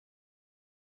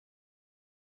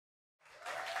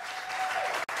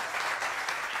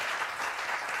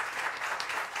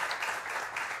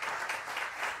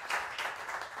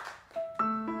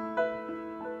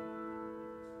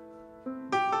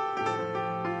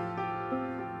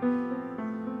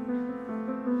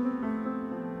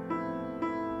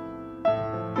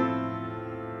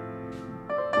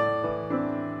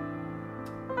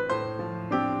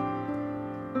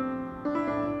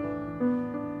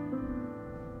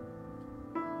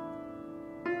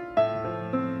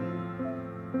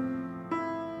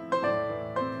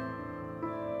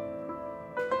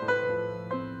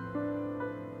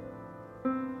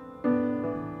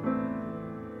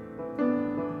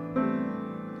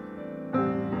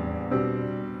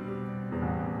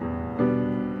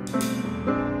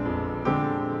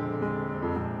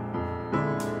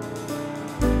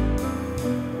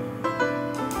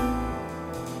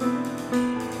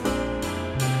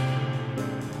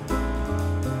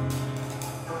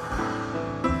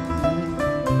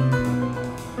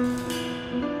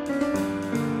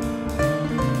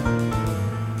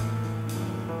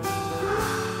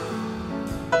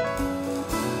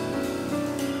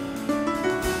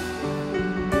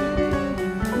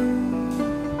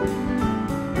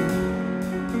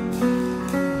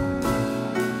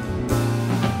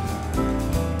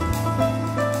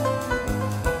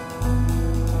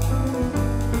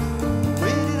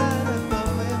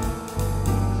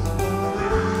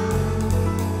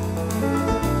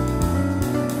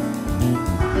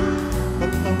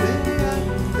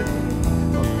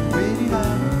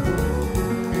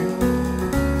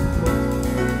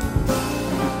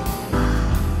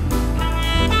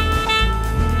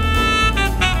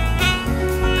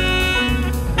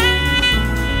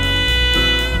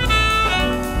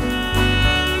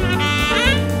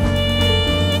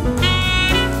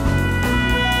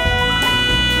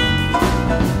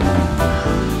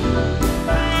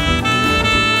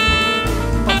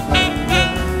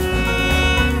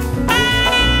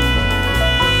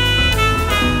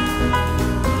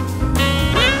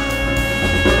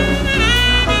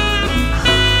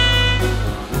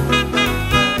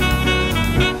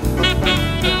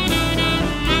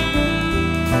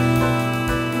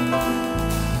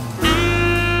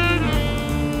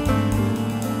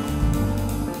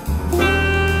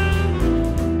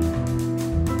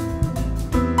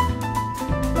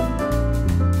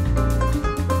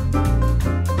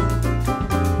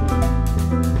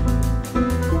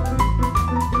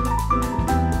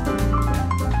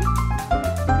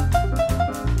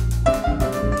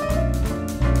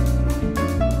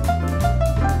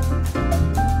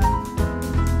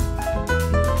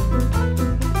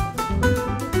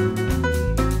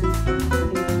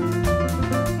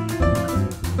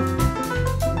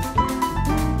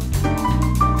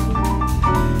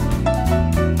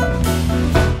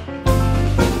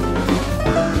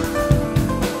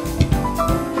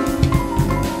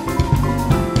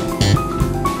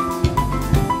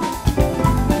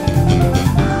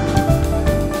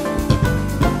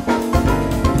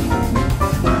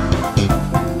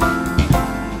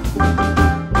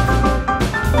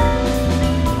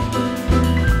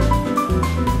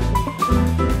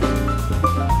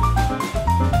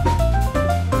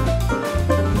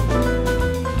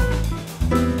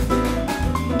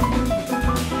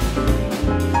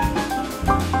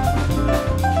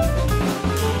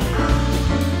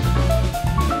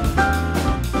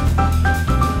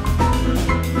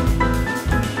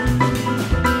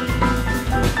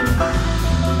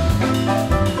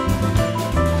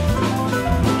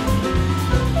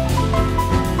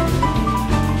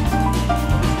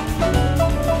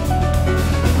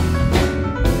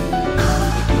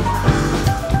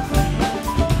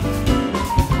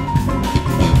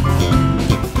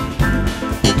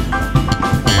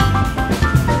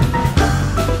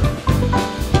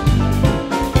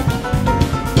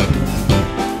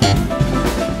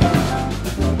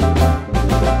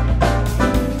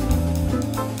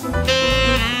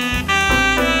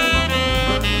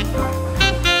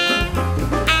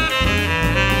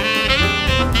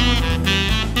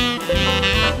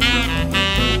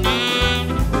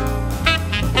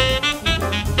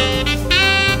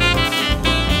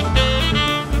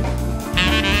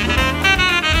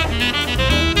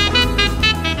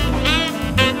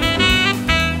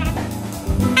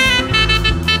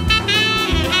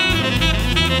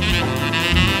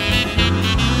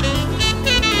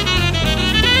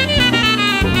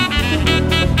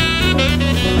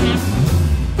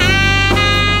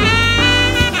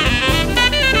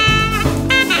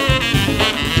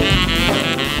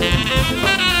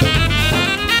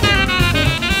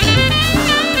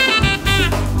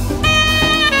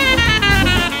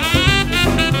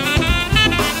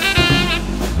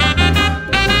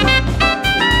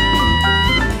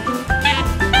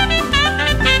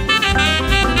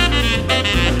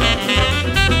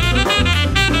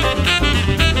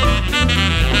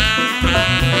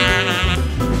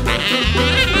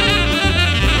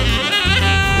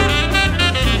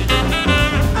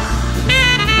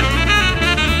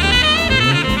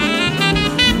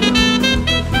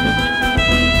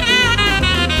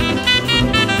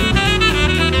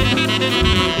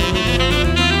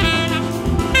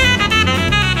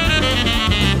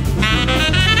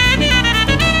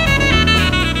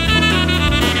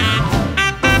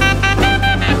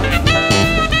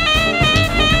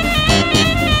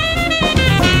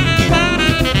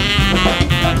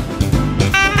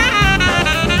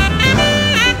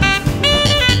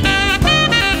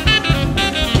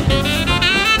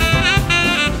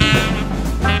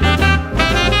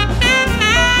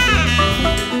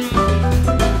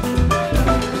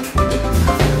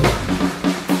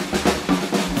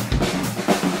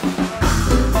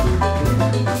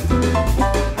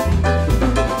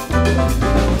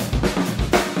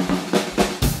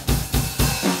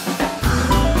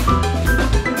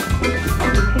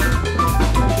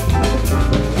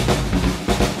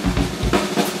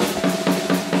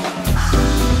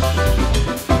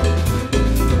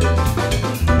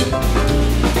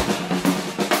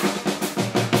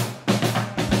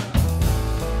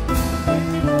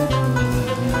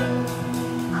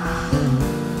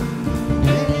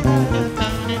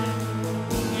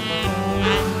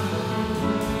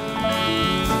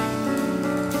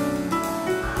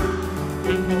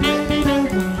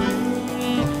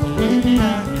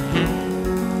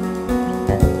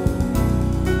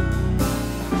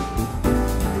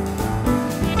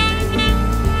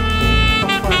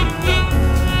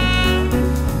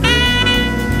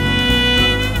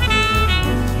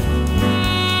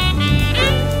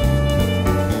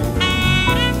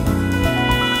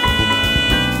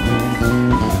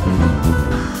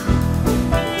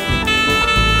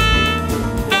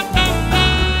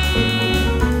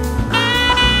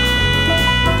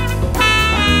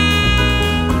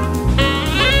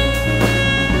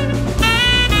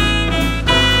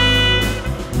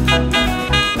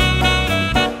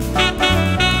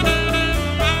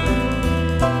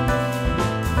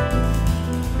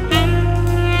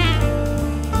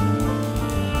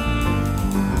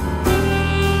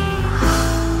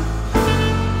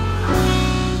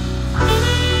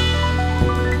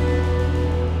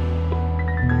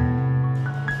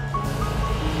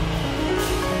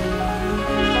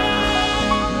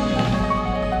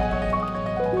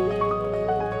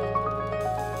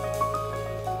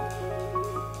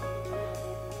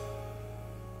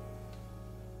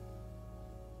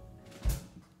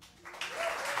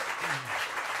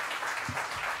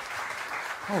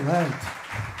right.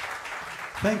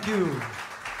 Thank you.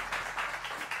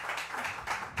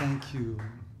 Thank you.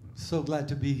 So glad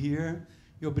to be here.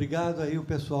 E obrigado aí o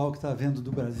pessoal que está vendo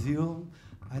do Brasil.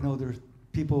 I know there's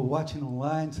people watching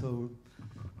online, so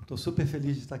estou super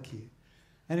feliz de estar aqui.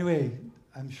 Anyway,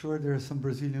 I'm sure there are some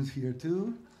Brazilians here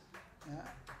too.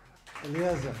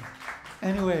 Beleza.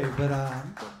 Anyway, but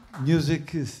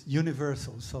music is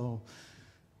universal. So,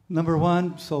 number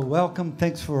one, so welcome.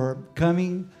 Thanks for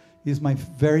coming. It's my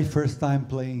very first time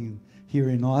playing here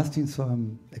in Austin, so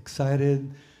I'm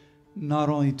excited not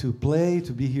only to play,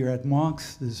 to be here at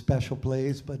Monk's, this special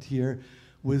place, but here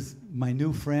with my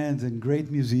new friends and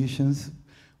great musicians.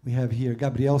 We have here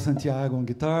Gabriel Santiago on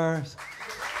guitars,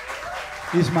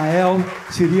 Ismael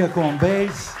Ciriaco on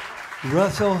bass,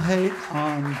 Russell Haight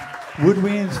on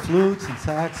woodwinds, flutes, and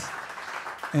sax,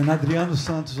 and Adriano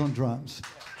Santos on drums.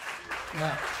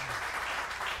 Yeah.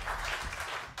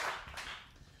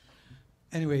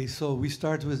 Anyway, so we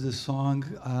start with this song,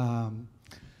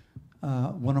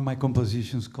 one of my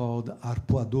compositions called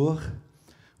Arpoador,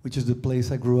 which is the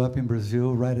place I grew up in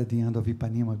Brazil, right at the end of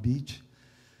Ipanema Beach.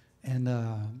 And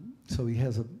so it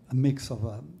has a mix of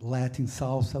Latin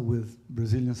salsa with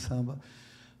Brazilian samba.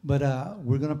 But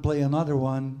we're going to play another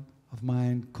one of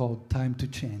mine called Time to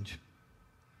Change.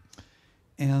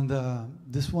 And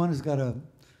this one has got a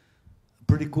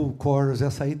pretty cool chorus.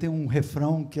 Essa aí tem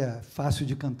refrão que é fácil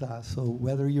de cantar. So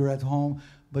whether you're at home,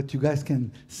 but you guys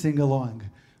can sing along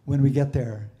when we get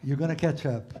there. You're going to catch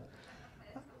up.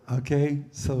 Okay?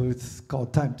 So it's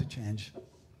called Time to Change.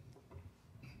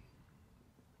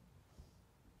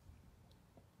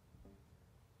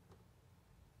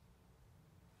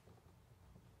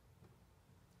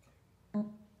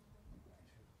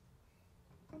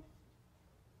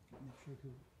 Que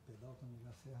o pedal está no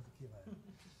lugar certo aqui, vai.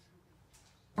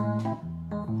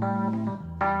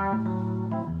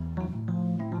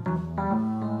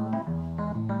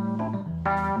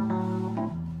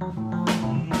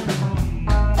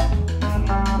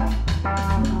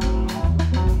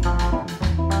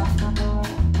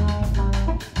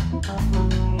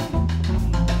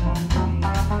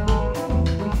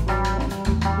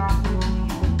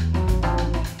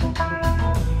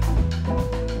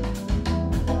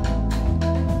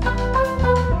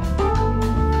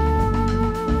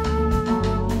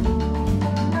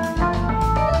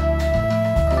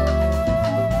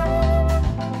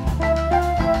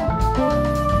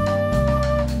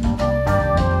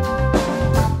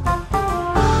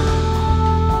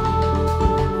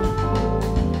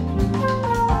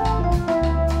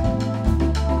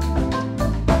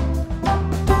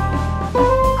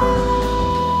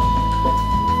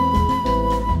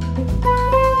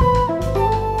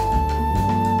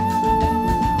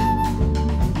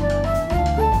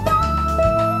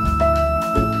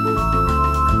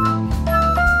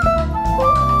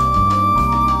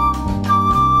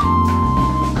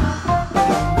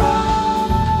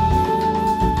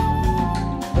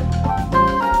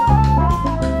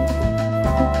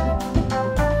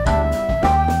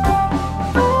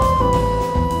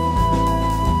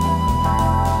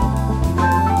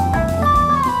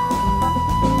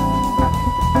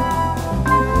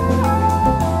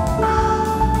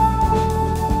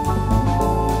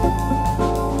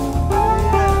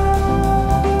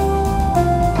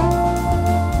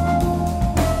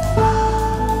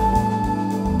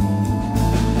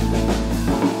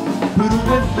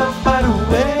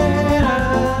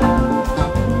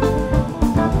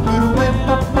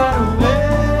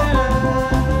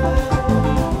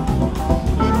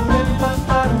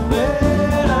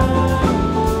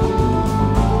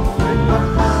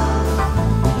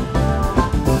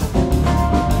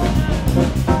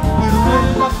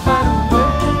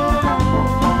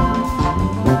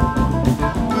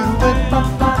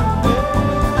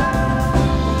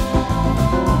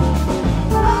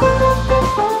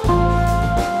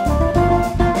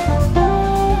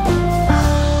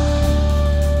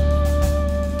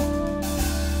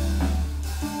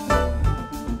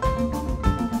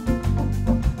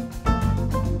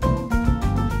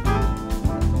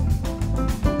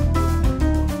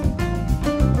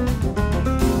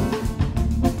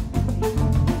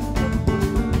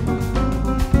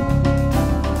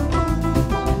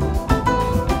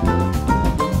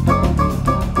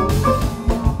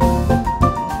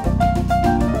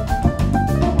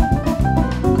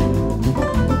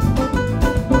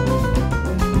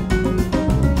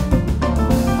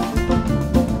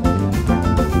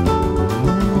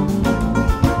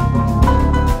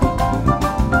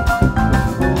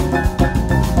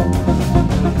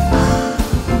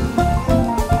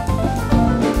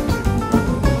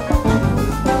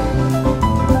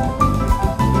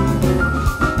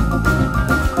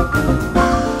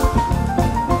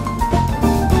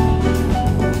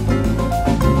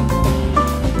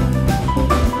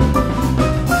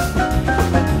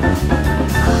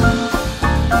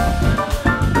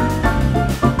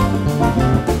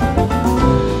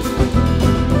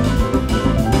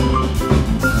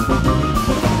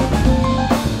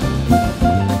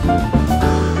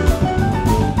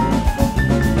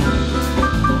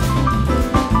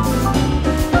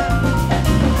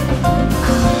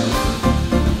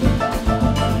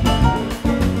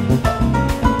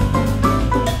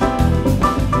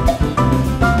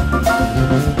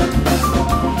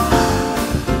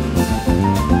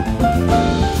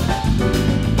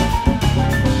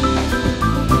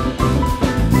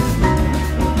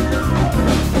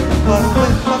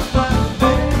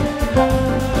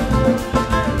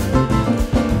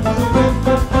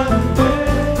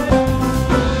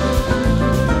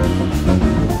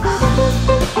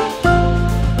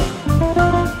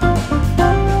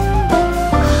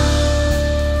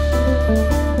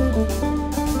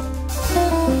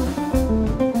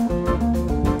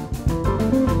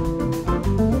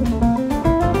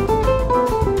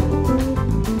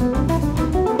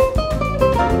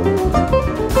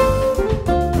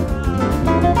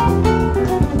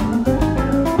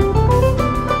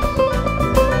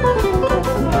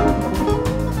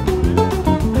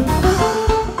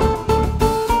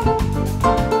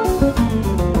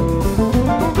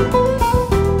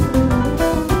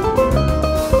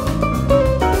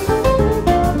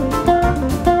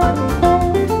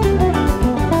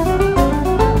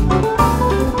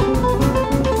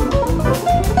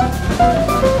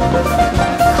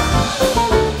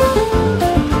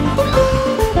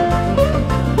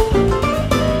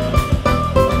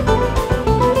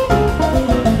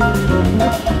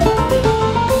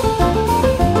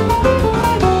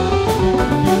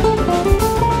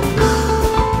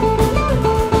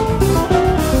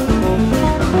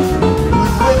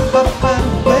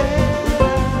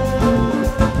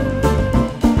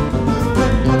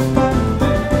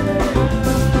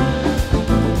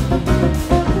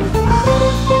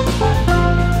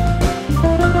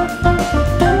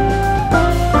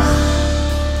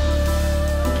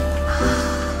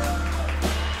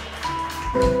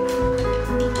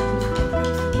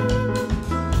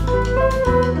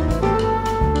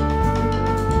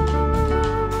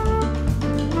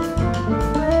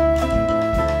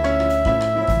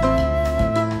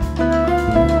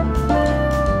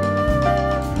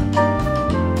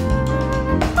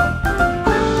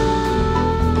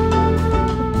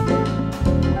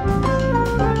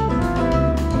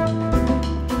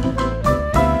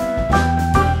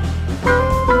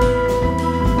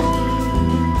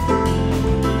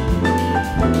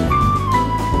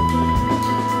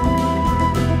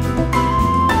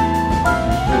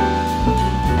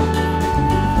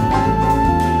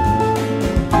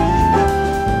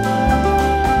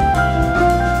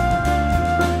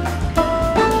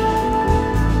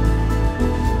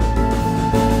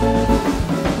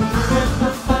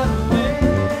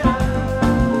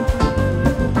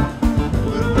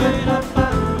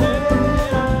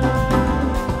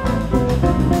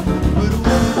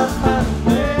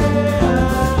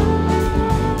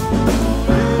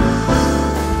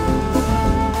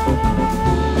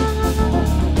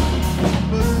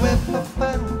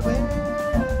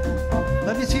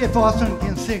 Dave Austin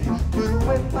can sing.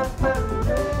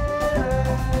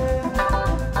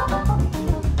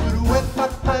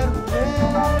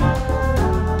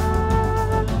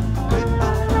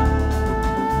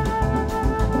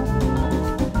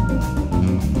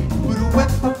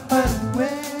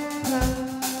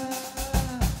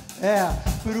 Yeah.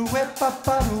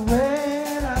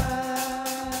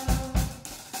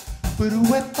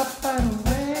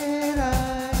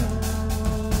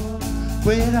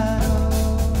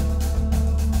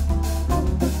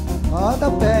 Roda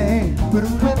bem.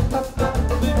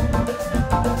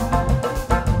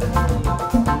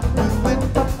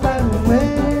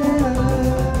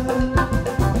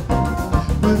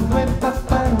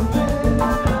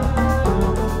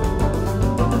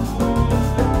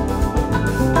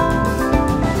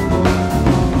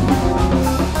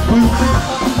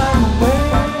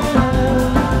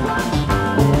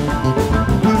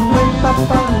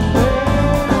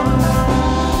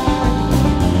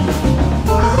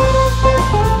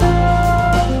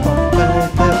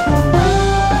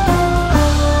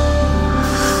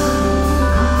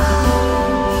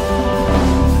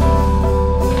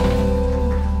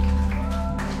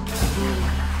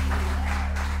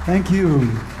 Thank you.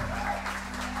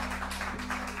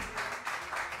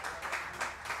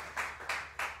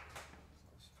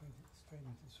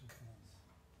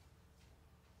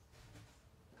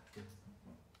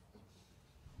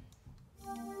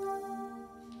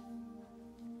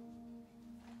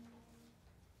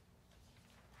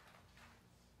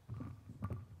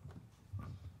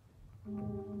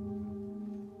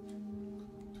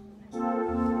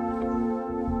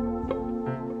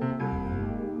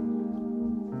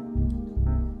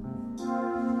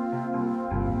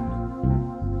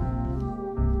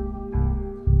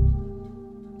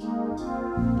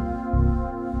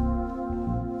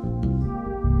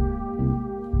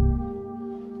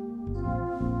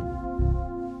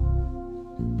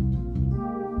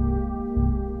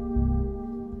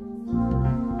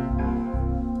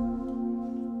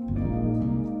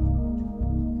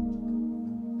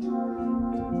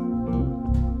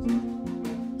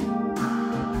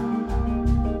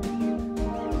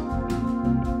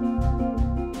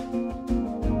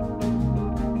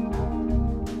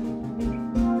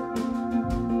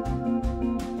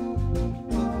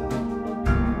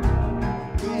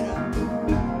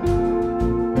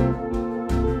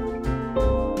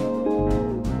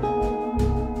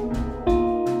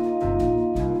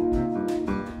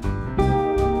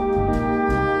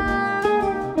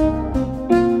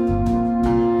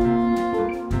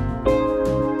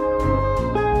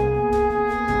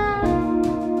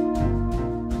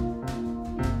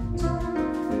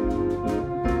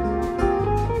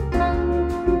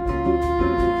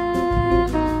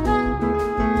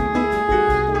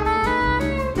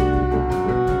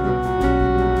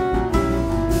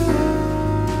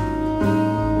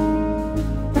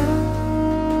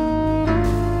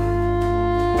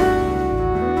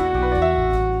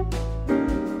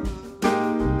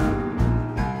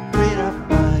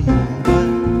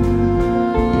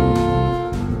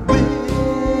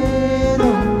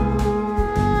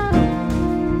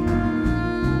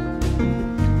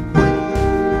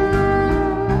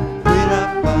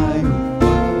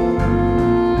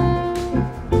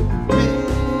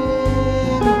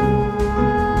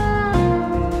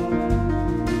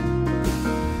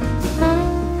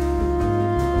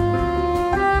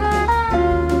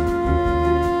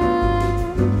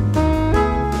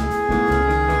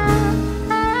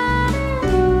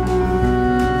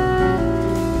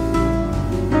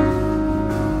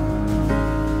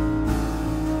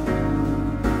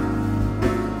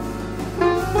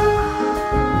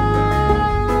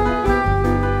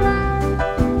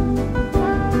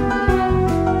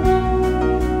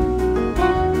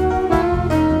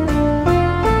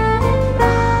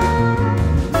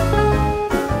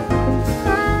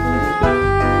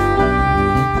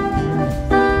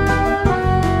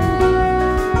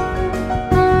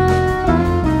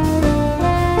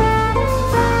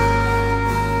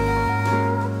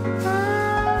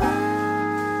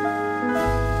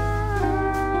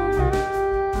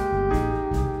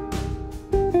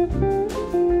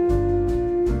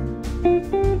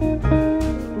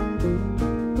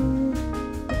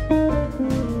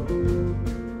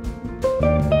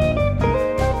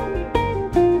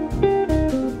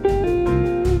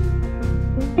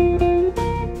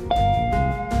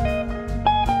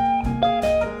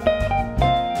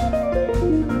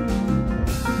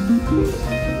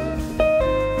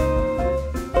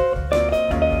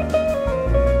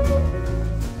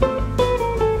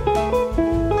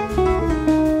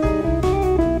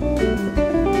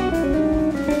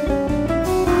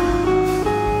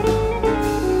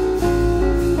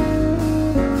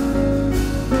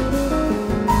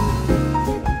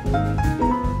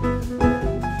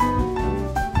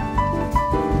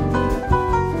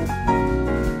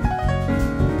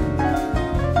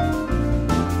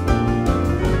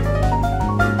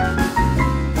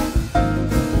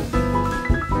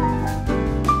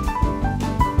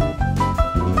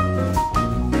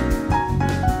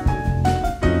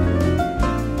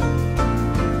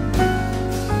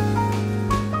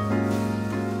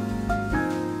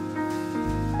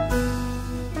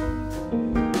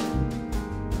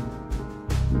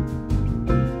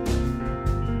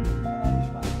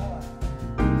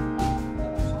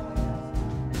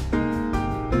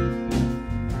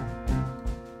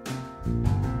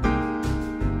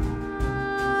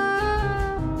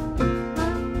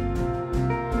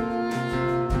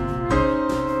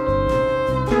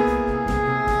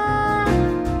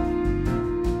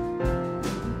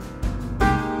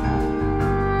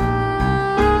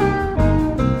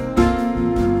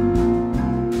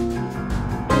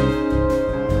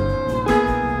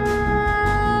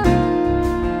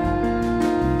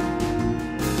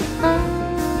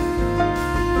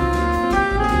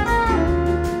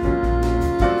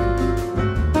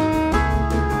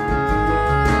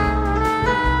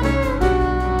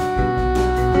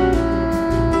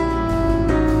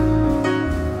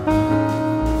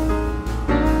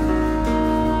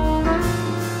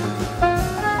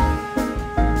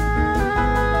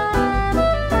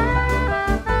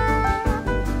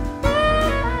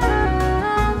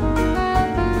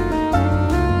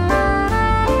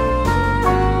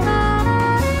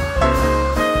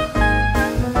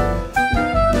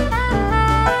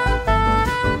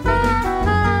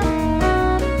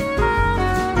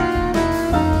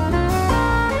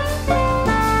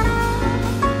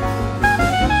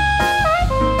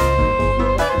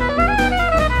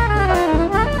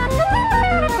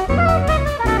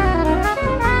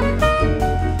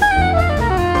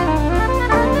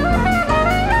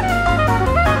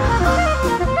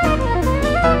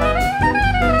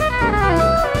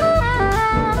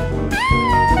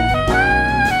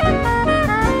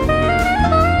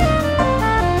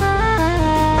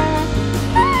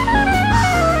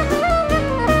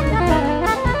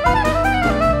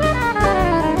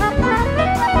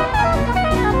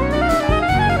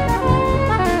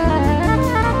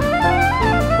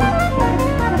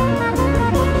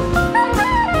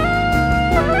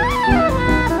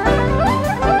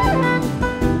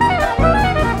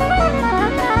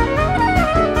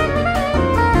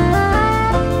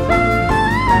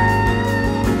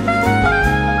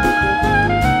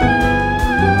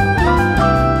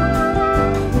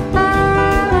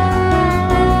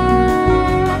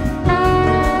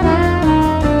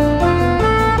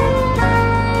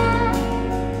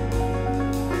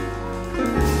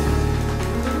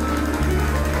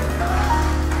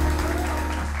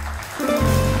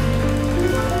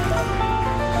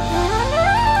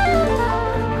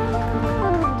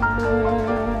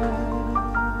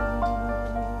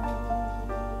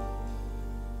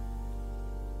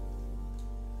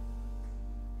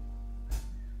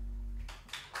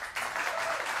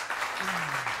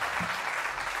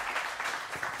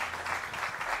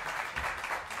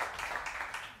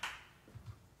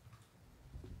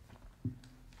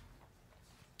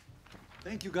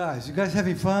 Thank you guys. You guys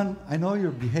having fun? I know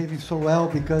you're behaving so well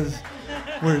because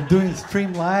we're doing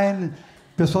streamline.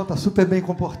 O pessoal está super bem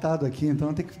comportado aqui,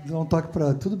 então tem que dar um toque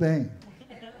para tudo bem.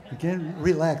 You can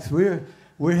relax.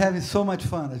 We're having so much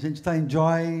fun. A gente está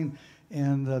enjoying,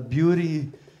 and the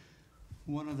beauty,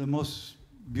 one of the most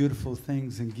beautiful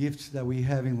things and gifts that we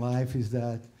have in life is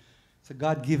that it's a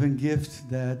God-given gift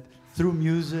that through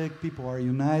music, people are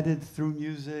united. Through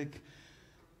music,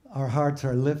 our hearts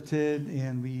are lifted,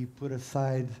 and we put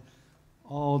aside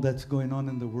all that's going on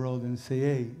in the world and say,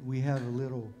 hey, we have a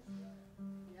little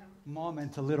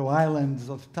moment, a little islands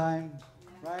of time,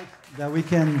 right, that we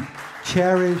can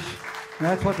cherish. And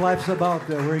that's what life's about,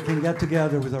 where we can get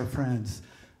together with our friends.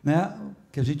 Né?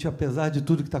 Que a gente, apesar de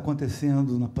tudo que está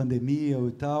acontecendo na pandemia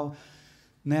e tal,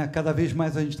 né, cada vez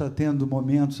mais a gente está tendo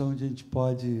momentos onde a gente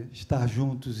pode estar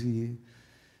juntos e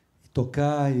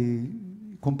tocar e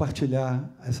compartilhar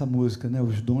essa música, né,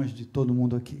 os dons de todo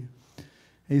mundo aqui.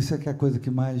 Isso é que é a coisa que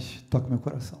mais toca meu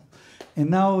coração. And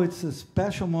now it's a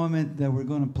special moment that we're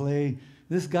going to play.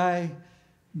 This guy,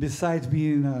 besides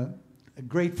being a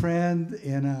great friend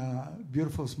and a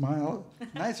beautiful smile,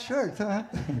 nice shirt, huh?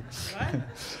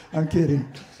 I'm kidding.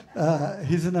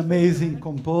 He's an amazing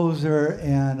composer,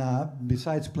 and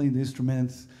besides playing the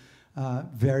instruments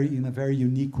in a very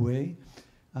unique way,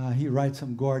 he writes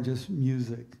some gorgeous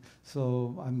music.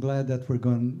 So I'm glad that we're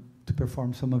going to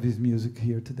perform some of his music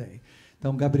here today.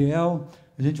 Então, Gabriel,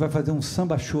 a gente vai fazer um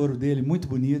samba choro dele, muito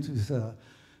bonito. It's a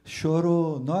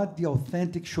choro, not the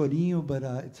authentic chorinho, but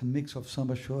it's a mix of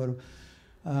samba choro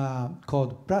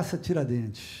called Praça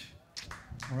Tiradentes.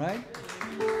 All right?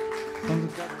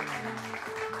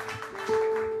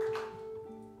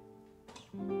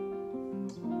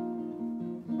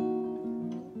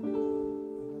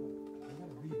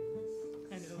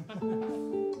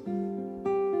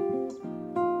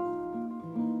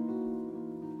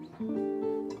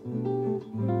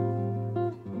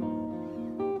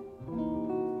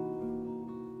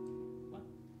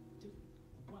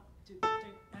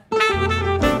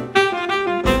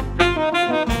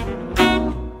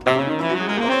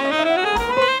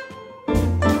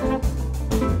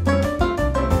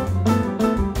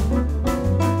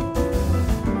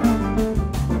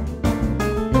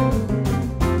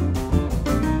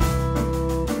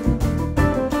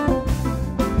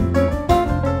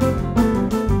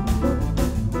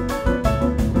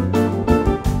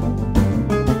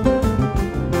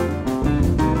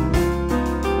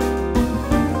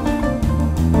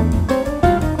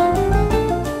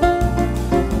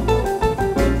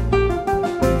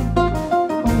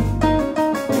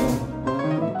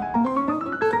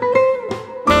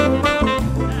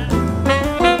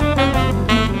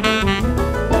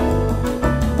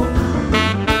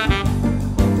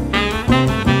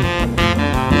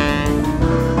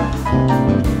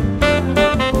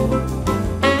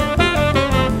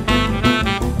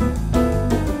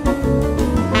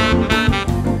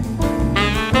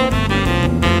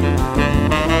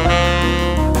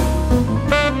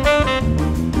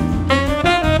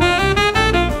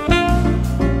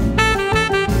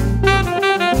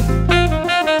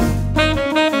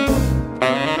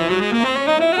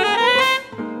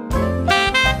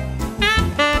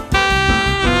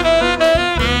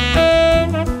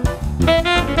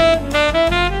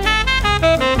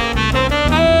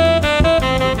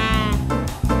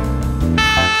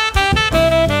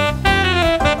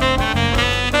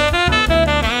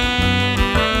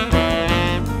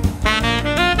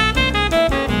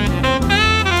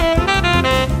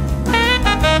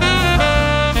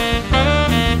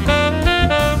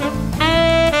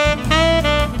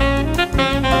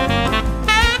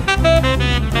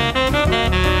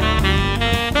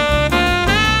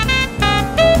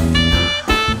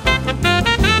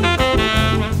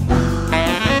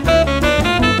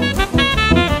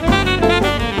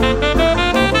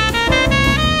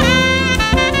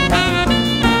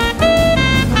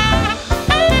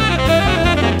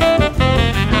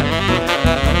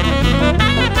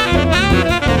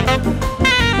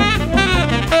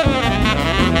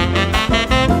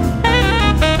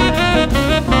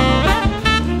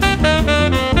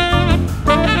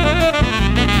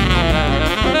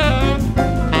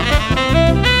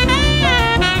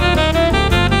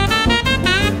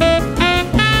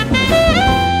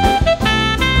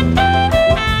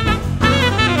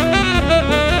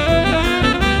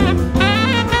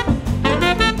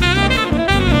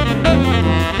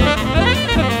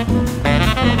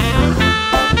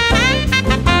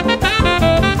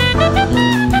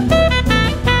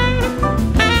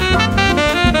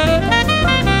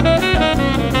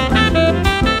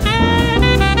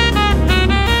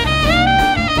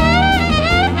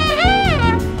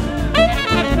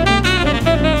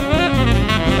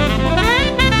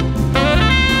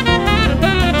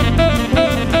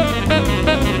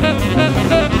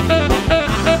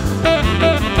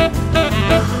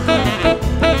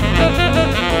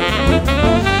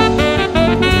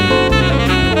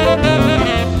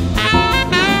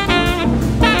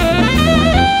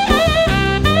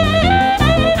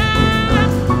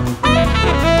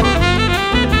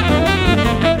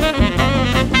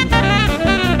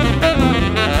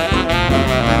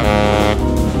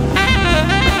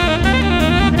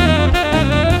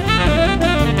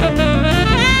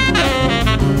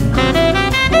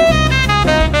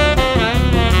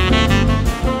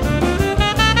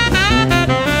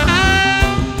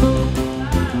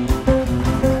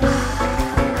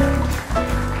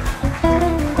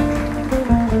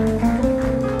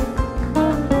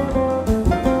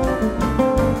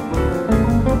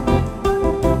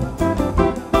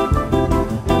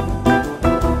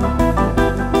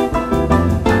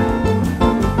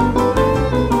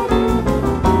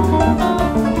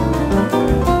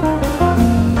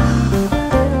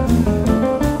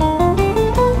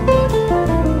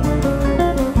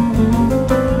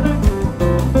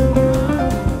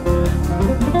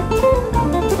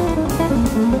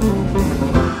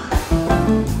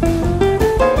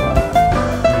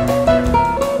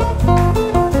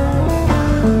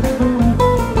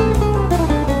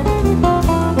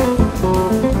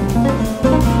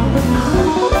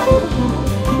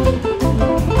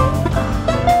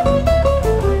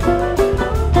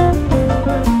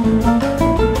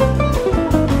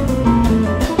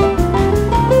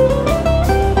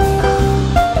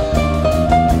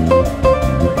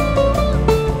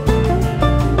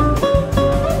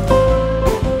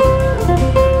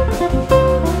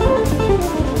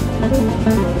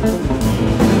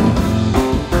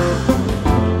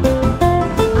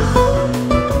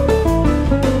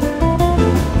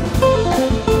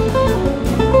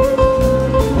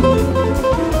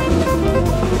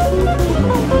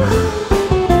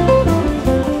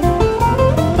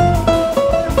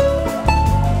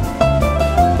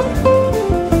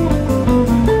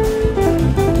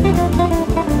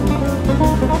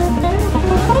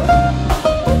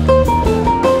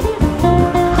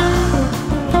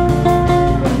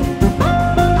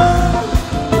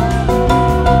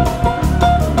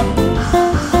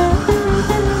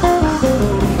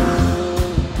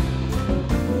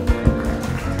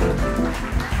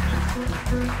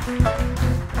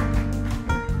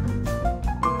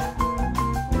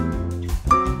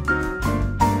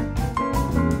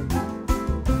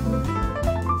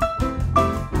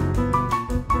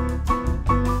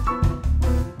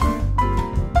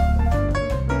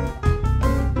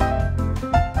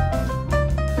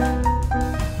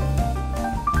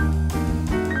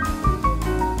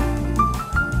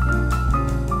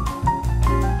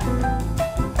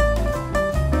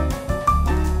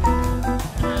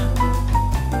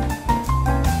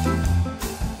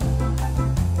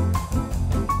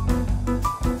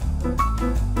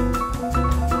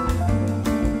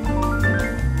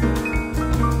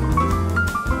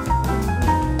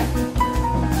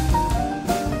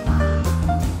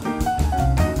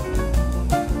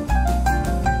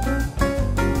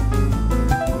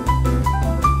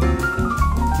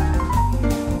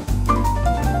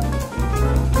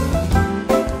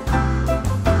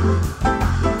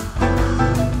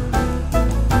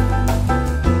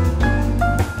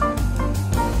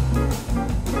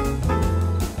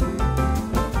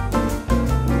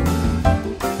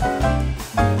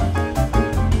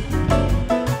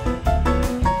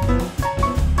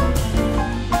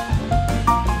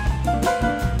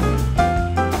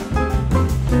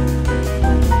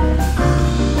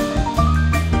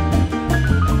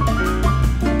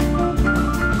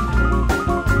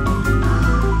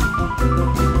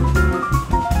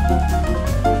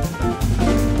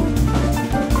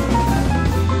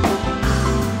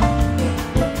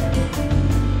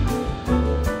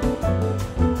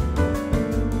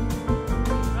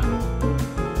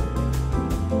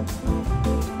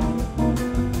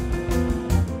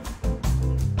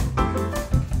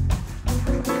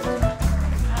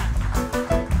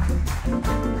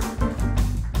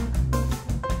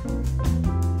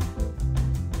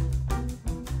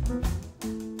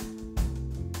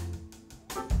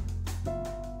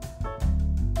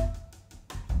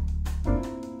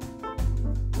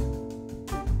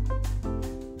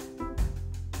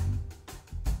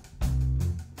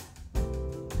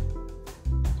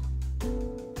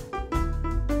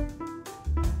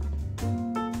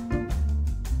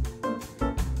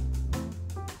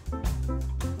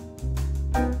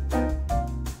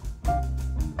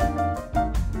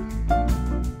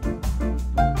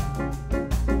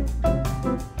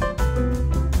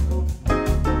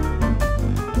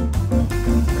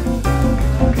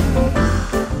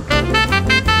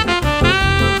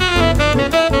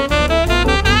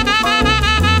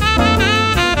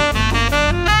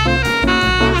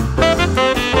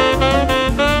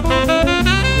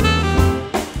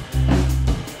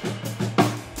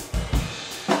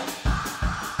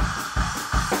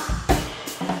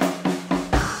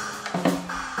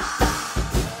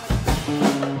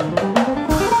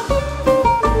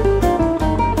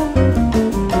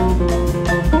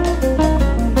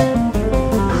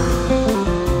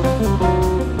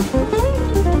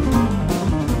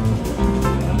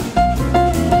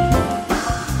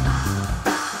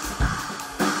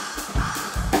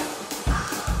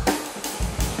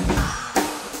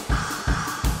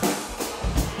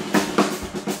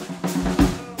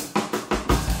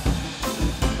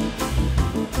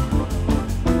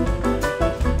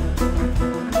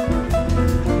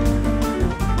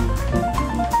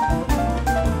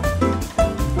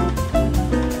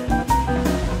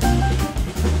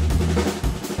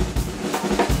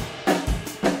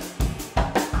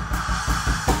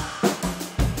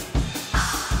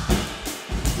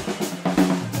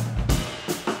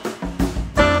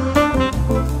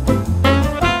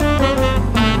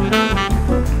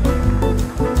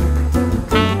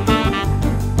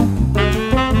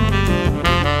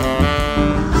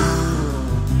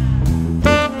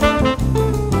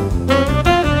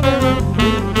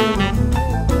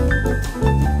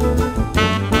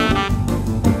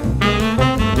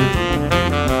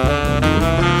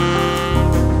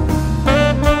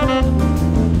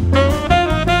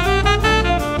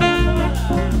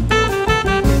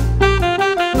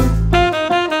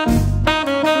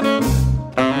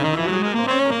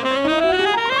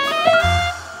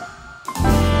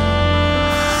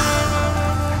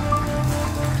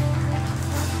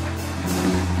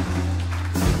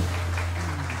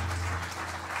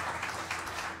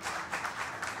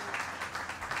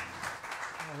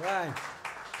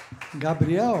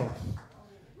 Gabriel,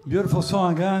 beautiful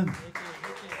song, huh?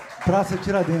 Praça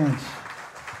Tiradentes.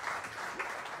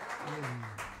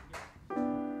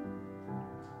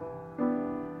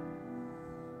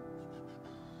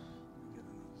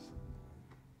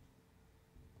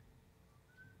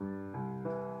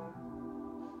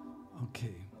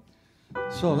 Okay,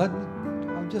 so I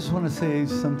just want to say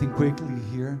something quickly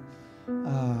here.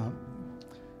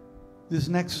 This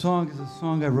next song is a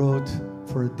song I wrote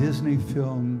for a Disney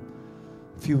film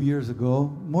a few years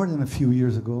ago, more than a few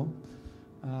years ago.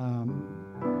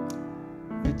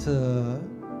 It's a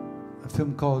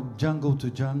film called Jungle to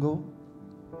Jungle,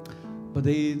 but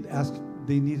they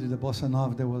needed a bossa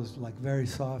nova that was like very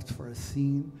soft for a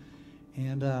scene,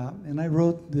 and I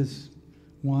wrote this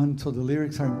one, so the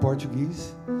lyrics are in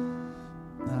Portuguese,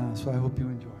 so I hope you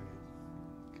enjoy it.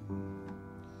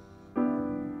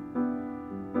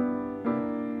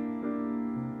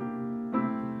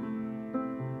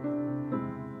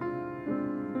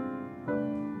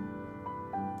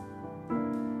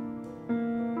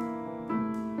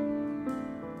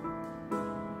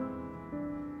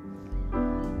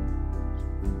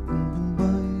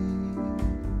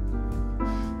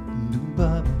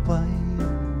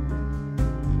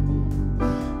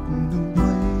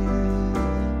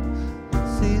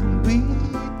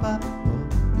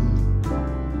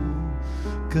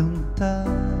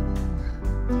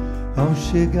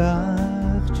 Chegar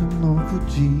de um novo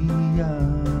dia,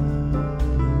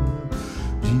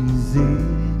 dizer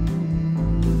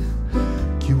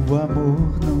que o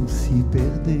amor não se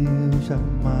perdeu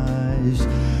jamais,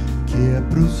 que é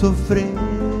pro sofrer,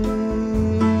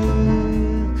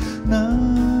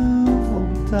 não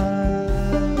voltar,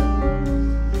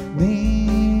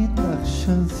 nem dar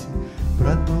chance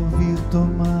pra dor vir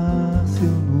tomar seu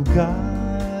lugar.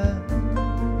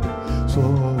 Só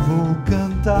vou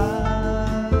cantar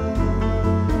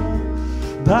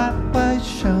da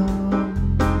paixão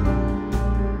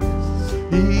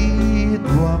e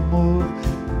do amor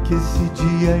que esse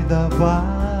dia ainda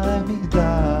vai me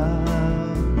dar.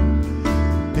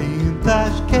 Tenta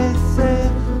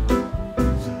esquecer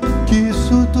que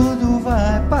isso tudo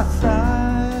vai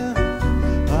passar,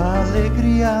 a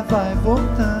alegria vai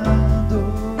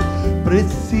voltando pra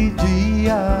esse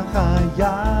dia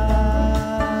raiar.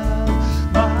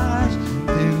 Mas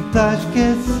tenta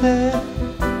esquecer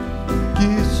que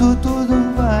isso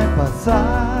tudo vai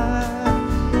passar,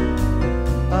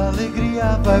 a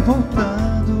alegria vai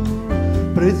voltando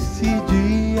pra esse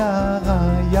dia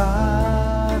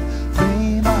raiar.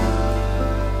 Vem mais.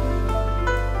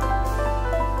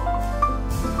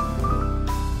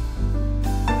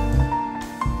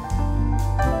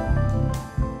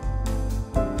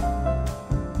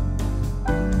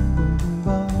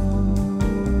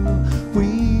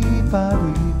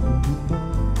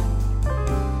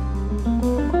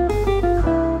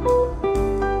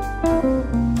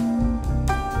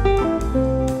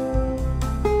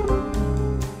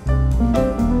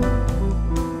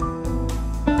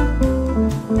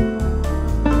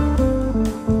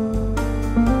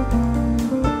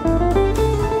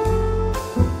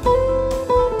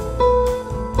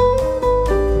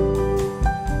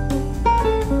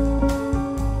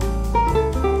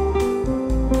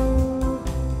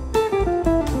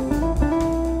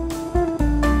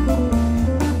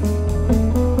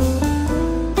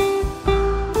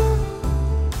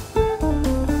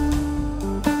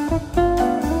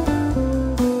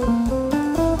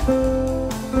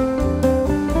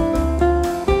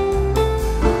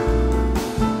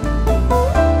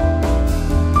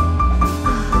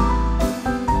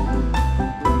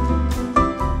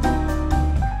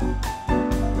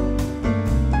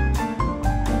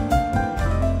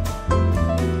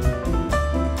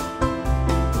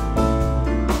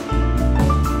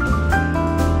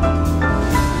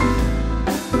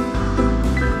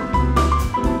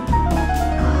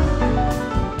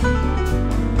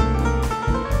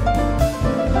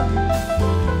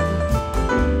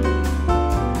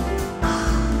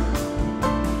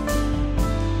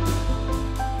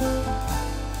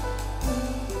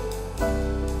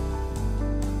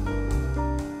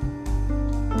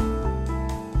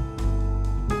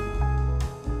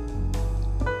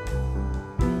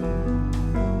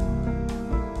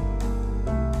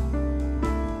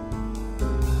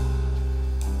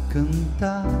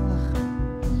 Cantar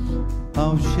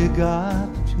ao chegar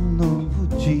de um novo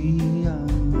dia,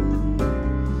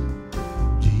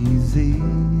 dizer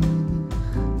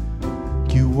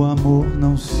que o amor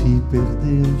não se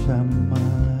perdeu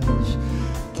jamais,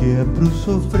 que é pro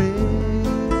sofrer,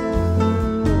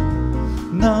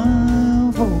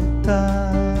 não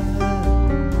voltar,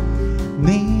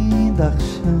 nem dar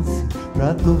chance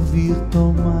pra te ouvir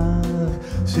tomar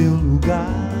seu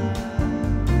lugar.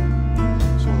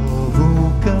 Só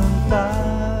vou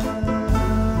cantar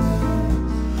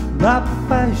da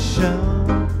paixão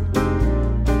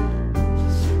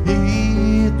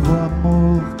e do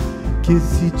amor que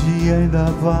esse dia ainda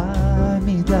vai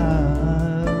me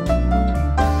dar.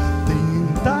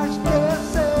 Tenta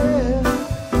esquecer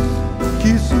que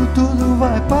isso tudo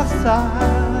vai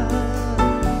passar,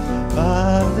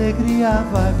 a alegria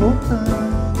vai voltando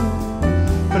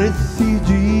pra esse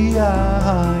dia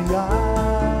raiar.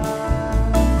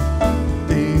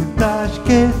 Tenta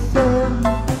esquecer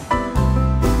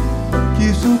que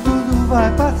isso tudo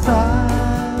vai passar,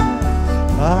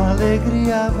 a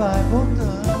alegria vai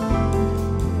voltando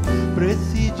pra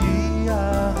esse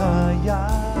dia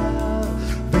raiar.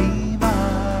 Vem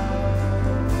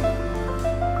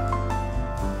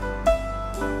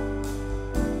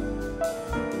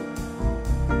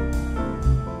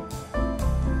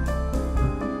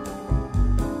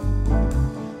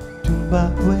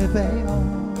Tumba puebeyo,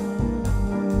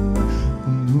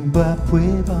 tumba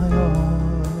puebeyo,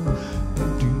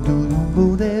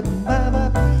 tumba de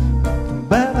baba,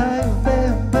 baba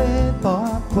be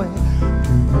pue,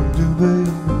 tumba.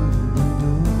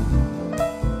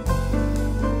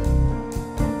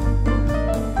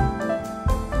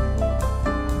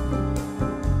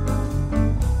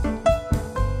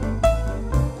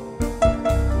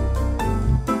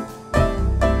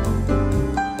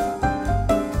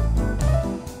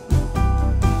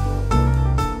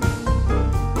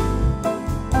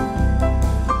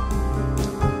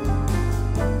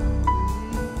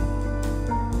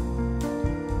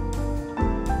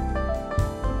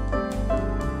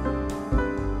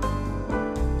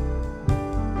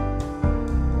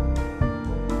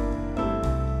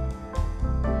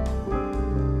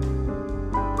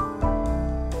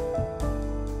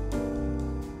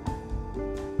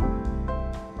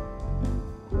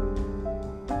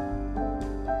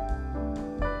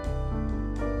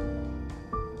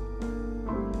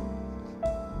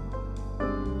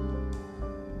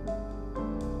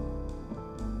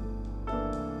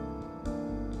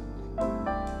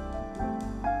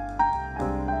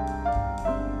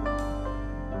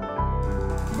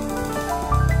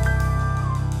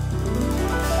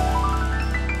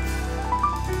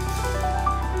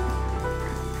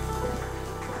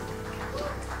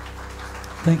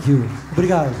 Thank you.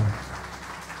 Obrigado.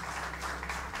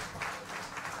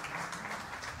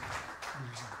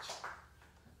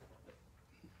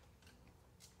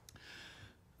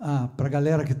 Para a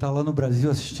galera que está lá no Brasil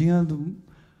assistindo,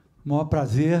 maior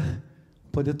prazer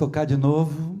poder tocar de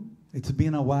novo. It's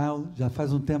been a while. Já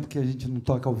faz um tempo que a gente não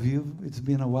toca ao vivo. It's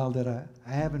been a while that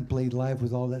I haven't played live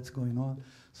with all that's going on.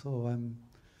 So I'm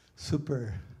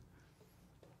super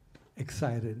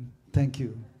excited. Thank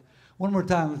you. One more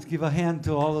time, let's give a hand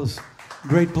to all those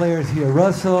great players here.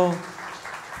 Russell,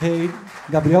 Haight,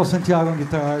 Gabriel, Santiago on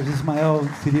guitars, Ismael,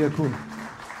 Ciriaco,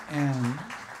 and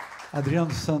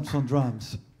Adriano Santos on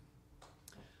drums.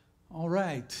 All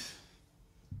right.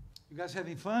 You guys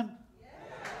having fun? Yeah.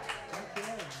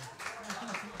 Okay.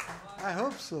 I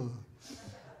hope so.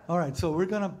 All right, so we're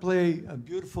going to play a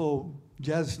beautiful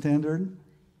jazz standard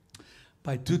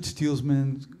by Toots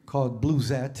Thielsman called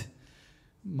Bluesette.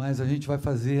 Mas a gente vai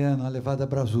fazer na levada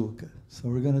brazuca. So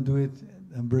we're going to do it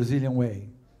in Brazilian way.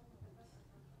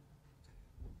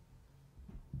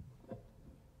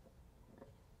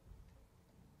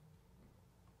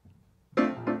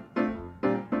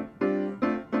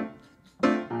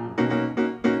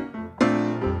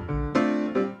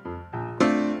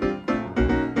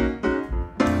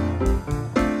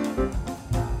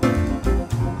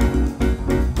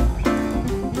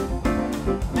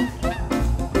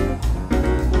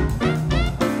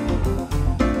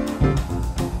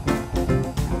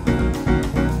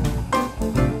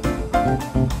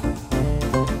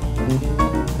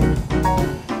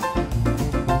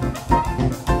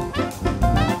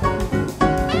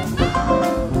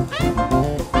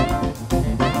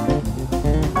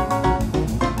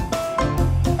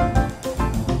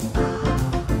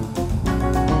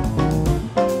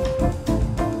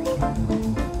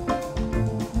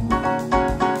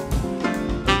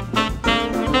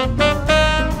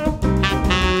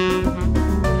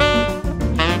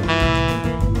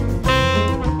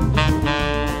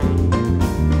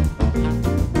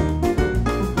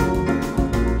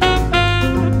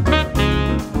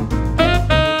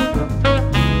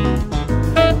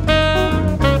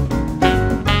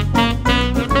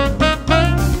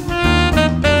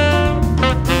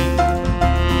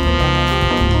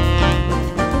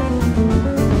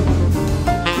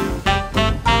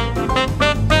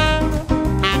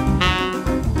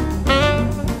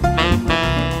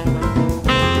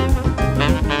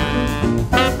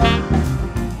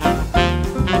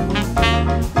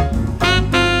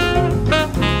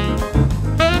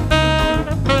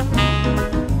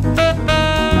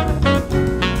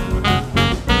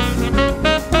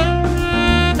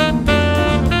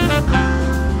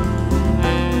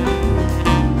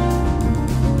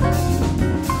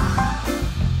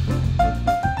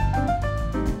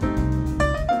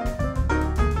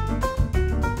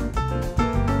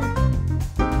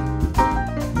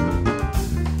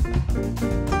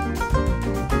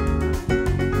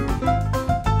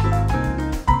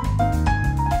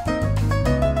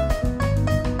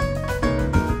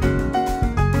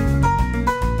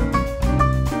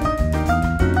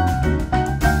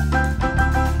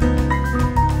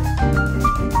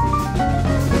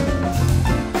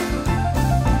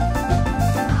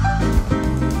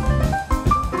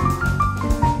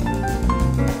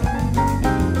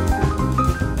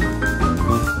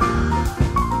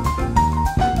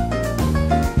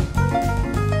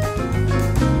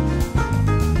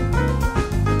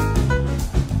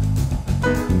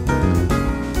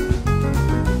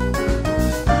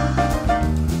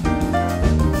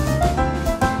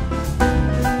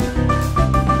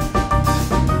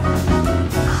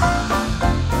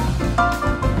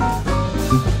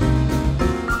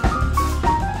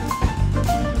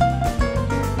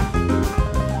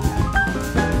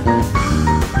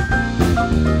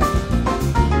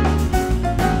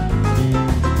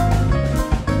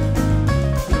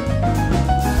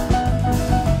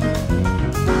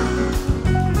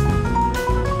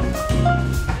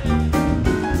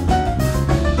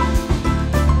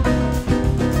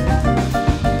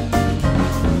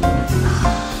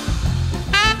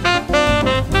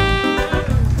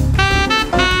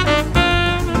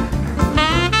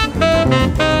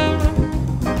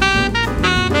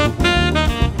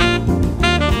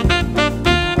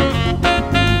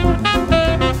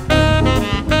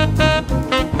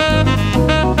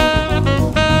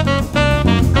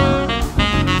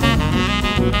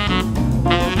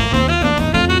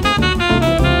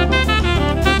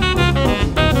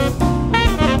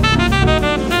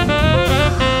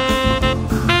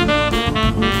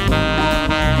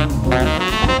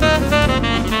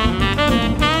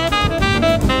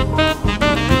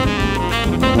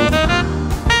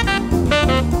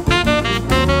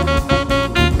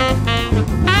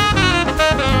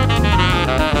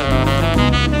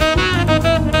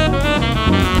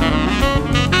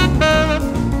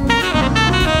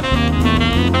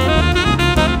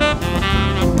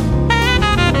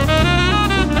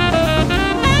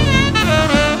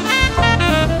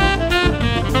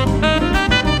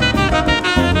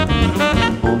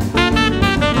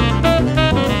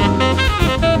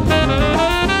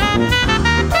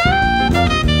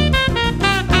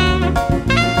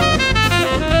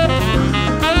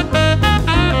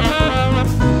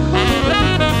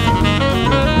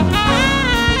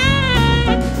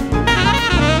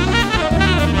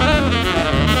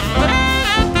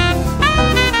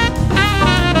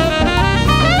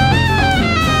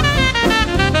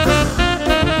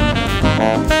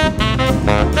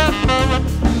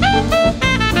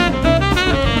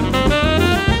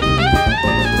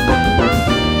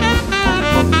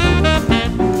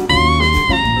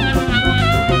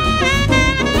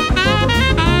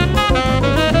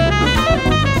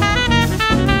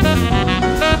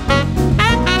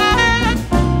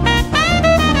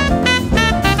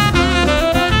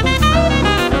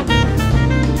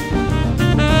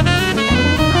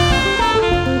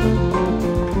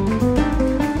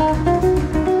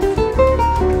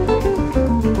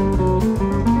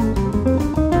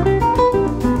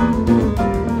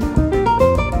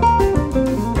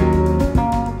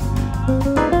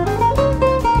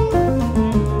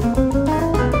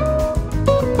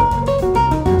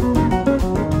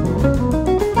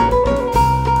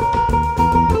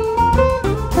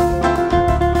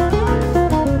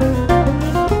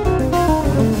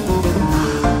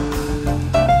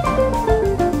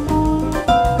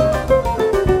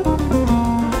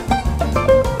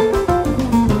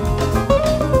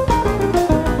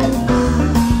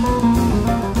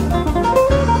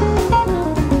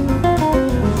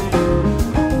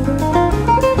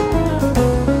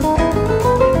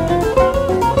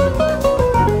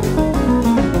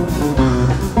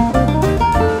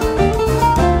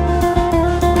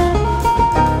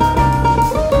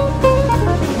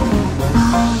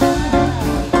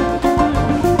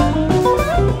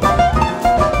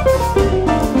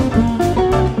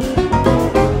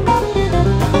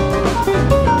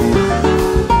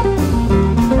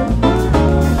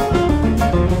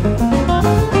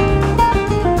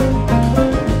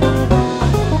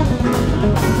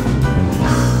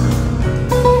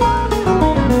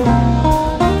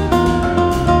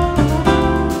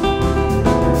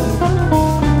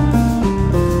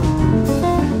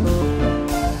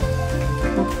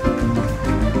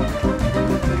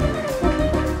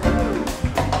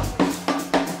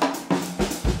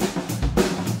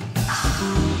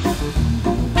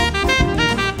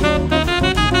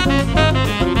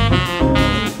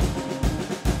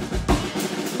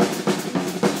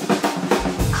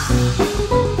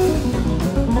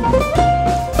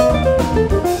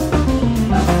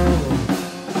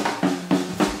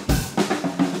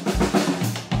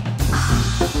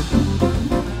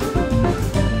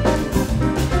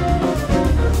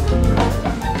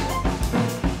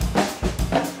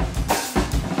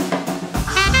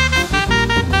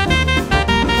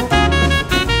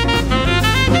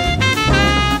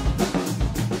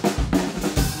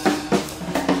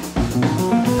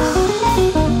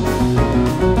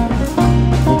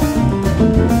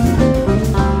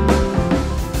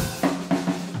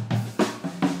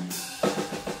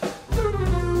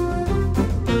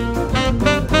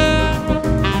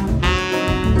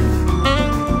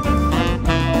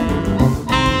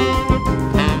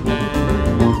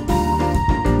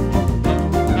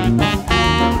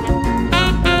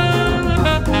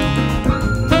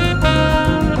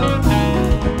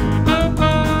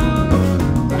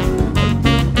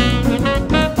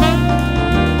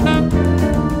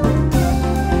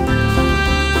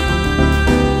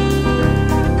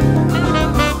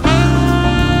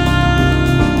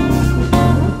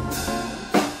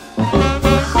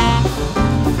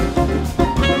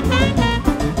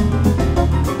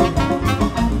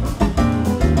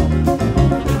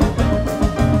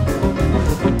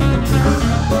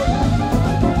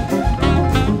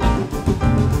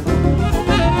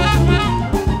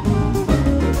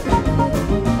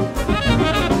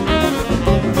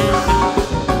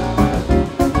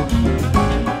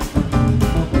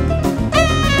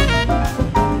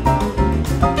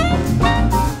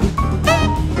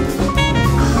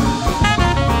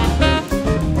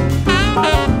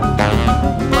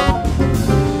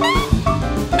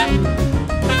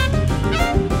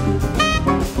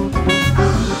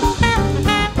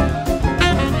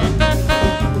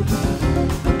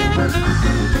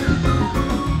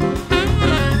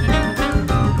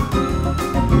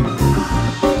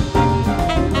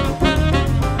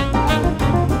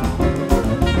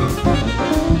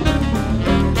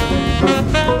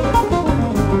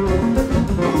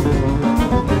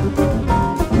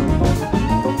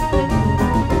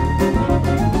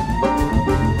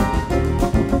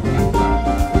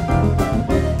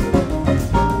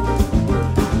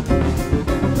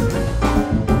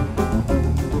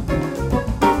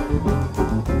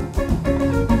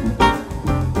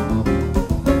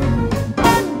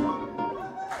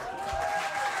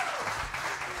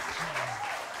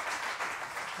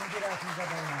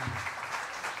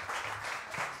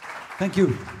 Thank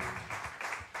you.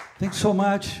 Thanks so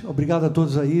much. Obrigado a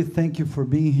todos aí. Thank you for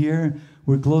being here.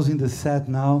 We're closing the set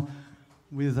now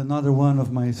with another one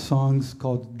of my songs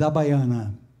called Da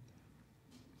Baiana.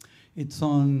 It's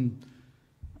on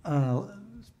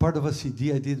part of a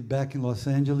CD I did back in Los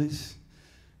Angeles.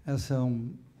 Essa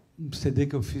é CD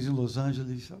que eu fiz em Los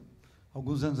Angeles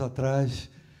alguns anos atrás,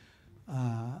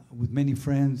 with many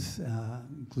friends,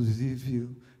 inclusive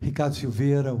Ricardo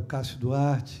Silveira, o Cássio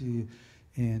Duarte,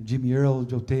 and Jimmy Earl,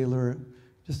 Joe Taylor,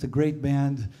 just a great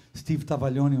band, Steve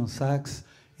Tavallione on sax.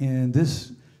 And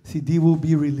this CD will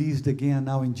be released again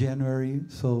now in January,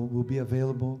 so will be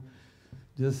available.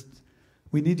 Just,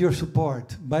 we need your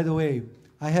support. By the way,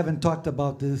 I haven't talked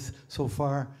about this so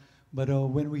far, but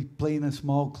when we play in a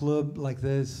small club like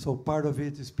this, so part of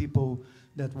it is people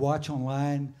that watch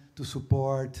online to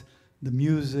support the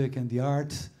music and the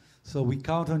arts. So we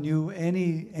count on you.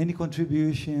 Any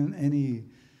contribution,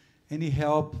 any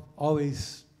help,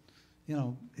 always, you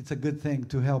know, it's a good thing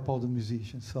to help all the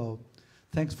musicians. So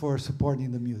thanks for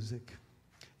supporting the music.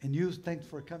 And you, thanks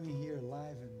for coming here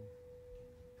live.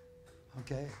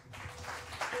 Okay.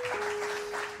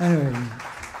 Anyway.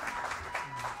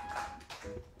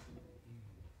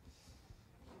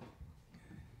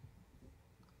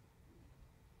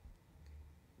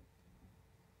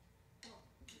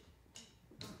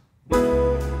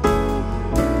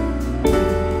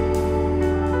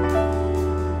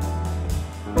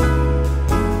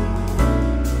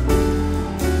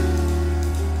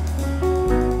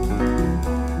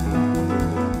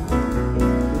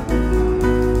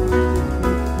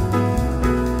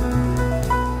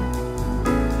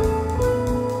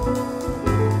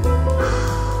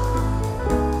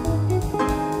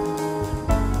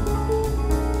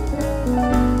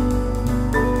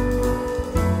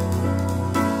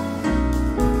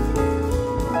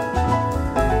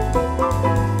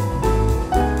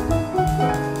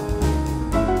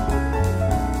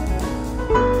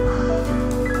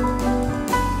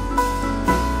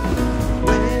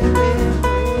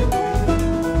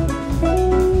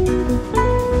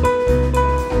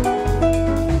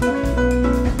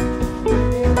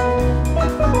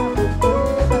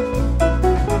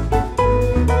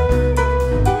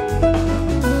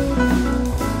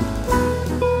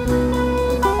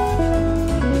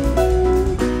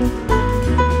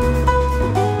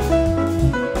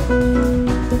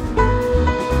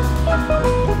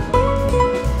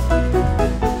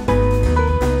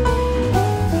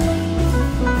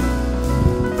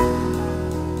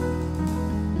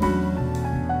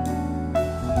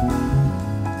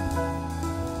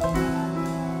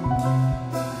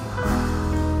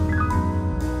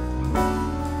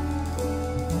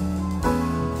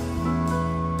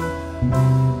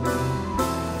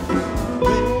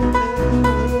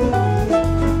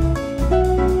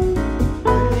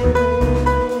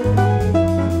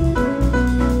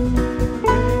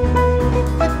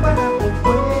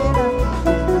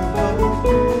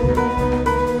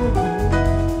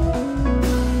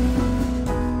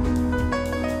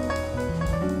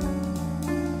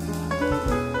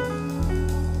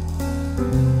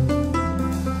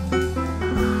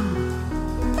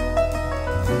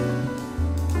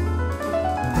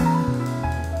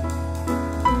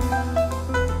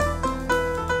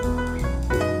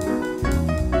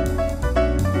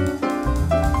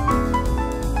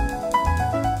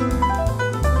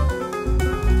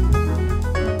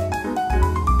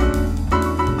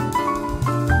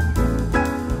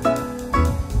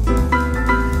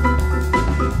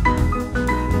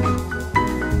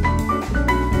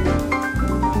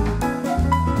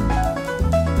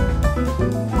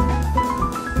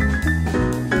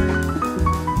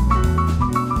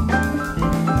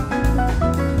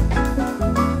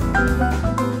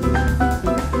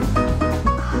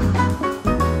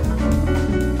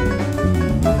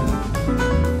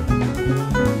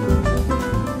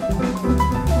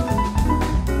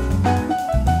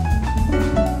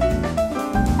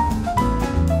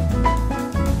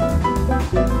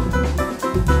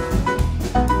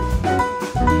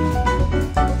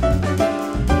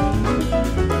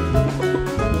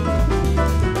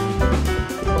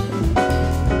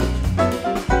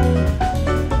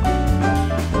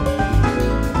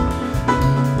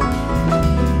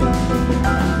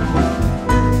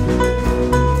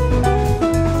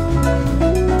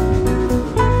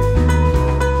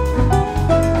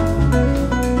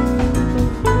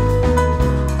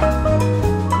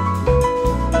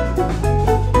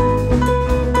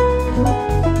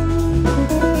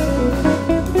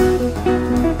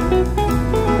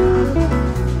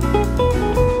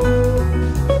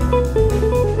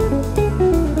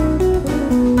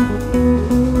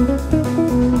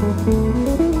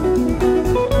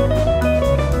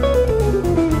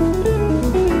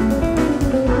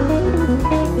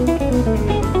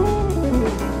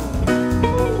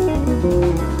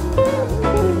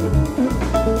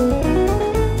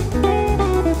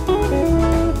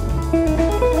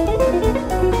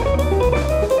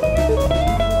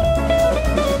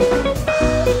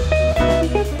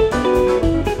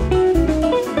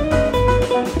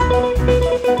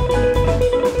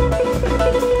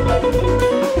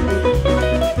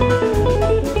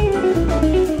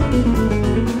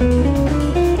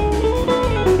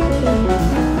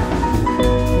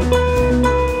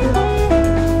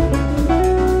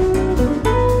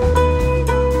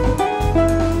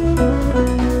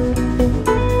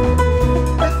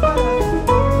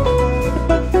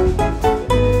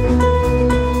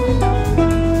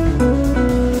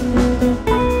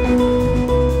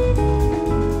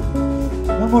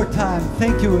 One more time.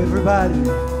 Thank you, everybody.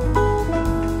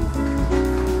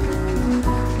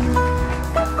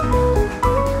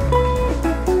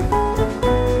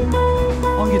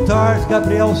 On guitars,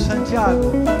 Gabriel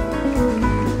Santiago.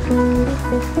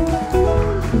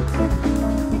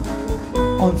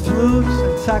 On flutes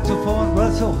and saxophone,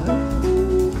 Russell Haight.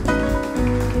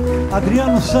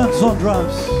 Adriano Sanz on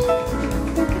drums.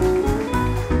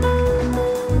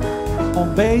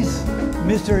 On bass,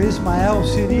 Mr. Ismael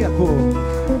Ciriaco.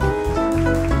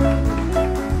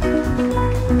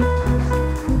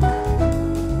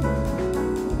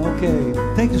 Okay,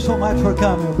 thank you so much for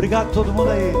coming. Obrigado a todo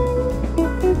mundo aí.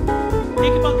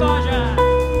 Rique Pantoja!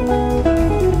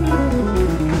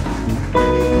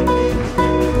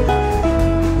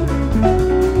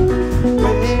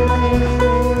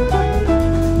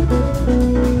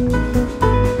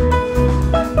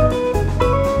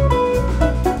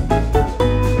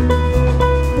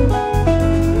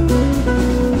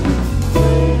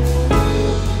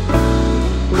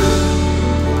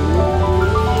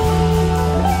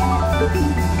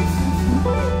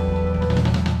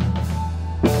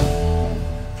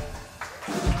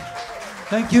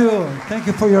 Thank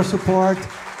you for your support.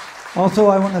 Also,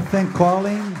 I want to thank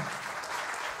Colin.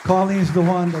 Colin is the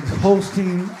one that's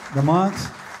hosting the monks.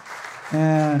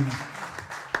 And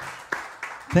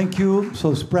thank you.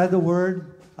 So spread the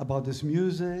word about this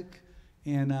music.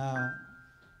 And,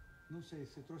 não sei,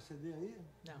 você trouxe CD aí?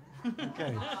 No.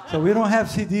 Okay. So we don't have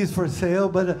CDs for sale,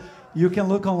 but you can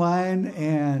look online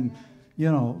and,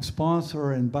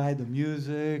 sponsor and buy the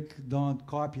music. Don't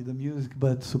copy the music,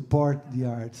 but support the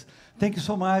arts. Thank you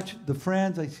so much. The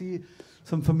friends, I see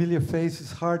some familiar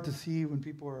faces. Hard to see when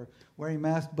people are wearing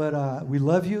masks, but we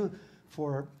love you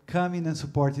for coming and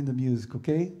supporting the music,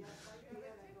 okay?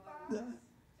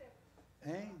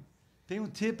 Hein? Tem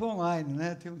tip online,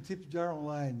 né? Tem tip jar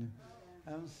online.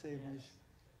 I don't say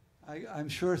much. I'm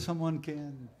sure someone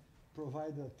can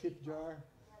provide a tip jar.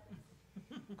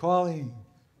 Calling.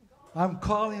 I'm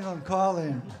calling on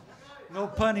Colin. No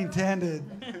pun intended.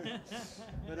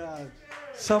 But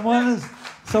someone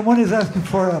is asking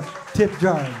for a tip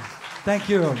jar. Thank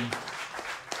you.